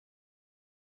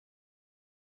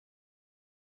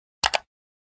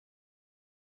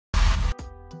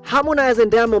Harmonize and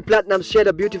Diamond Platnumz shared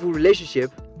a beautiful relationship.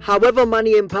 However,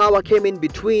 money and power came in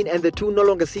between and the two no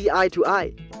longer see eye to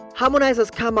eye. Harmonize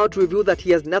has come out to reveal that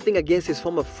he has nothing against his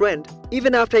former friend,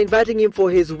 even after inviting him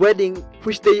for his wedding,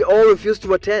 which they all refused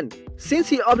to attend. Since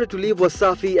he opted to leave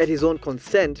Wasafi at his own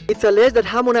consent, it's alleged that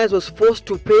Harmonize was forced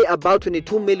to pay about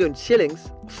 22 million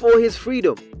shillings for his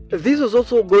freedom. This was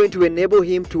also going to enable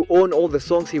him to own all the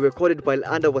songs he recorded while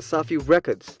under Wasafi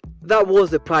Records. That was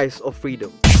the price of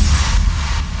freedom.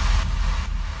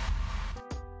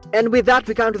 And with that,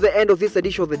 we come to the end of this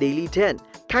edition of the Daily 10.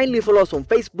 Kindly follow us on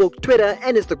Facebook, Twitter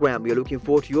and Instagram. We are looking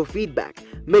forward to your feedback.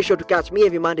 Make sure to catch me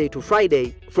every Monday to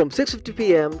Friday from 6:50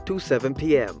 p.m. to 7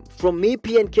 p.m. From me,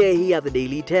 PNK, here at the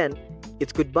Daily 10,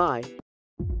 it's goodbye